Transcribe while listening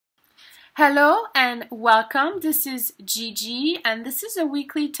Hello and welcome. This is Gigi and this is a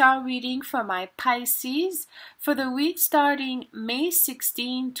weekly tarot reading for my Pisces for the week starting May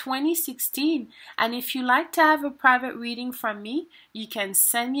 16, 2016. And if you like to have a private reading from me, you can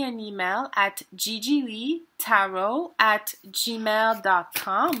send me an email at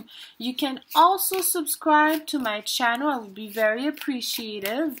gigileetarot@gmail.com. You can also subscribe to my channel. I would be very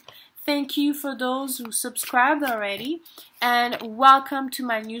appreciative. Thank you for those who subscribed already, and welcome to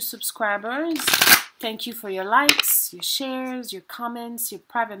my new subscribers. Thank you for your likes, your shares, your comments, your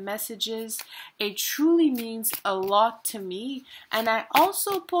private messages. It truly means a lot to me. And I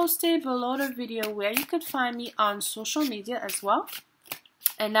also posted below the video where you could find me on social media as well.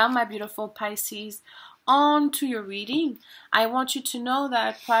 And now, my beautiful Pisces, on to your reading. I want you to know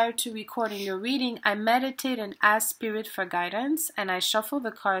that prior to recording your reading, I meditate and ask Spirit for guidance, and I shuffle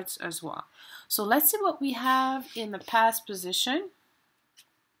the cards as well. So let's see what we have in the past position.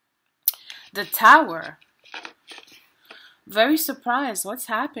 The Tower. Very surprised. What's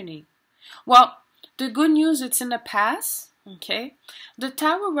happening? Well, the good news, it's in the past. Okay. The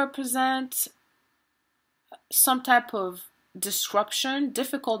Tower represents some type of disruption,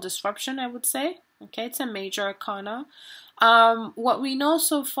 difficult disruption, I would say. Okay, it's a major arcana. What we know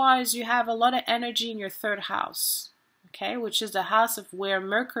so far is you have a lot of energy in your third house, okay, which is the house of where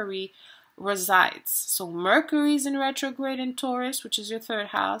Mercury resides. So Mercury is in retrograde in Taurus, which is your third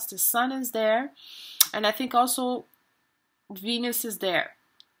house. The Sun is there, and I think also Venus is there.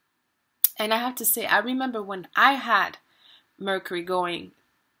 And I have to say, I remember when I had Mercury going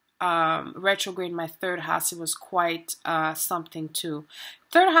retrograde in my third house, it was quite something too.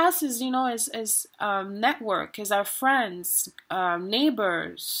 Third house is, is network, is our friends,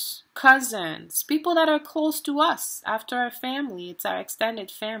 neighbors, cousins, people that are close to us after our family. It's our extended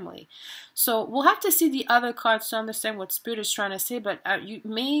family. So we'll have to see the other cards to understand what Spirit is trying to say, but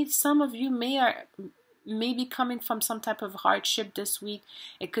some of you may be coming from some type of hardship this week.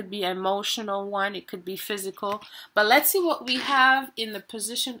 It could be an emotional one, it could be physical, but let's see what we have in the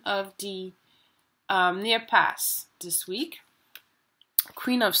position of the near past this week.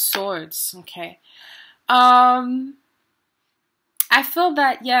 Queen of Swords. Okay, I feel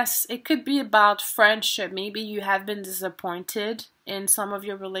that yes, it could be about friendship. Maybe you have been disappointed in some of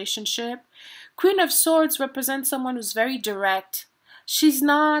your relationship. Queen of Swords represents someone who's very direct. She's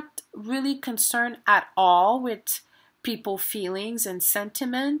not really concerned at all with people's feelings and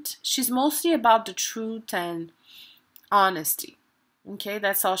sentiment. She's mostly about the truth and honesty. Okay,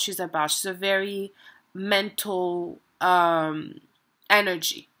 that's all she's about. She's a very mental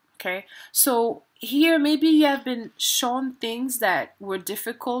energy. Okay, so here maybe you have been shown things that were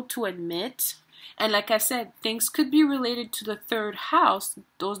difficult to admit. And like I said, things could be related to the third house,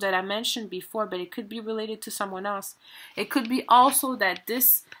 those that I mentioned before, but it could be related to someone else. It could be also that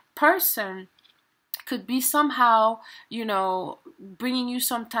this person could be somehow, bringing you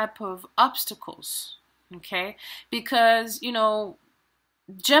some type of obstacles, okay? Because, Gemini,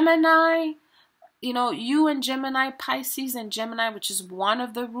 you and Gemini, Pisces and Gemini, which is one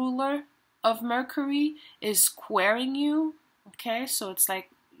of the ruler of Mercury, is squaring you, okay? So it's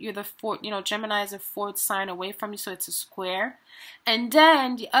like, you're the fourth, Gemini is a fourth sign away from you, so it's a square. And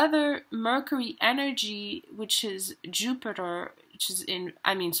then the other Mercury energy, which is Jupiter, which is the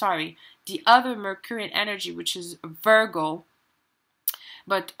other Mercurian energy, which is Virgo,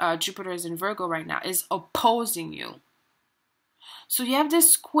 but Jupiter is in Virgo right now, is opposing you. So you have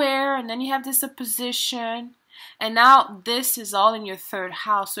this square, and then you have this opposition, and now this is all in your third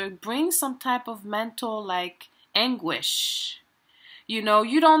house. So it brings some type of mental, anguish. You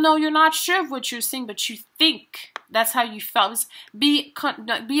don't know, you're not sure of what you're seeing, but you think that's how you felt. Be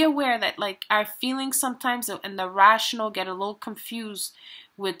aware that our feelings sometimes and the rational get a little confused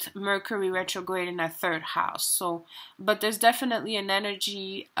with Mercury retrograde in our third house. So, but there's definitely an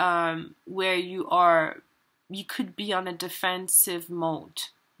energy where you could be on a defensive mode.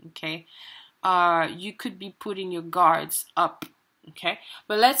 Okay, you could be putting your guards up. Okay,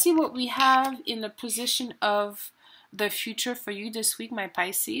 but let's see what we have in the position of the future for you this week, my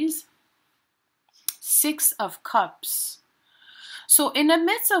Pisces. Six of Cups. So in the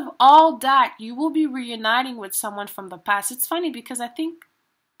midst of all that, you will be reuniting with someone from the past. It's funny because I think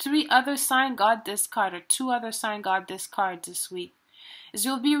 3 other signs got this card, or 2 other signs got this card this week. Is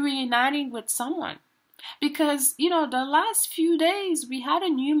you'll be reuniting with someone. Because, the last few days we had a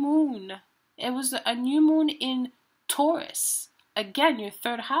new moon. It was a new moon in Taurus. Again, your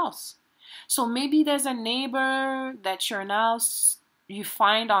third house. So maybe there's a neighbor that you're now you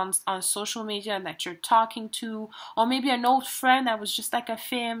find on social media and that you're talking to, or maybe an old friend that was just like a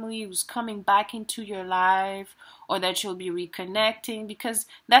family who's coming back into your life, or that you'll be reconnecting, because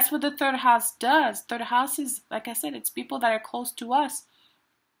that's what the third house does. Third house is, like I said, it's people that are close to us.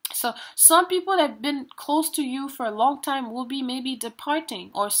 So some people that have been close to you for a long time will be maybe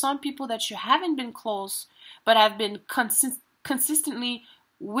departing, or some people that you haven't been close but have been consistently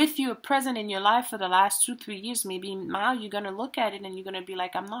with you, present in your life for the last 2-3 years. Maybe now you're going to look at it and you're going to be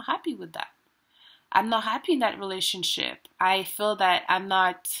like, I'm not happy with that. I'm not happy in that relationship. I feel that I'm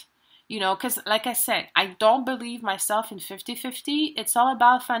not, because like I said, I don't believe myself in 50-50. It's all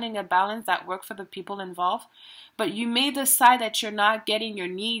about finding a balance that works for the people involved. But you may decide that you're not getting your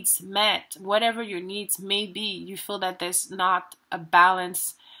needs met, whatever your needs may be. You feel that there's not a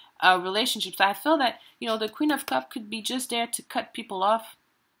balance relationship. So I feel that, the Queen of Cups could be just there to cut people off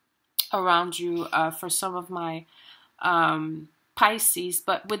around you for some of my Pisces.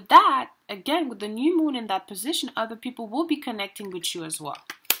 But with that, again, with the new moon in that position, other people will be connecting with you as well.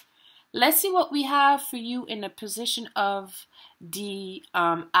 Let's see what we have for you in the position of the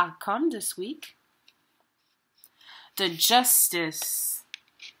outcome this week. The Justice,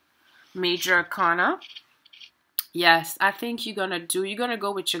 Major Arcana. Yes, I think you're gonna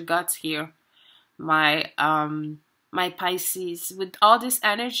go with your guts here, my Pisces. With all this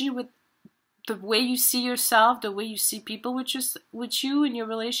energy, with the way you see yourself, the way you see people with you in your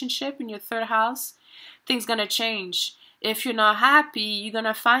relationship, in your third house, things gonna change. If you're not happy, you're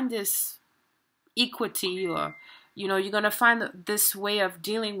gonna find this equity, or you're gonna find this way of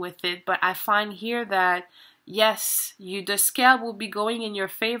dealing with it. But I find here that yes, the scale will be going in your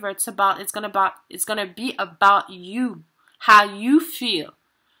favor. It's gonna be about you, how you feel.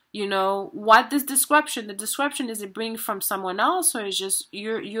 What this disruption? The disruption, is it bringing from someone else, or is just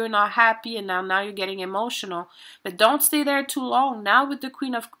you're not happy and now you're getting emotional? But don't stay there too long. Now with the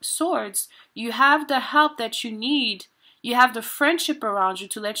Queen of Swords, you have the help that you need. You have the friendship around you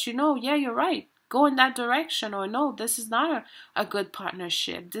to let you know, yeah, you're right. Go in that direction, or no, this is not a good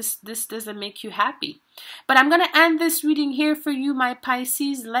partnership. This doesn't make you happy. But I'm going to end this reading here for you, my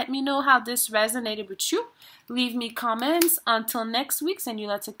Pisces. Let me know how this resonated with you. Leave me comments. Until next week, send you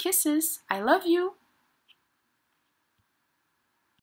lots of kisses. I love you.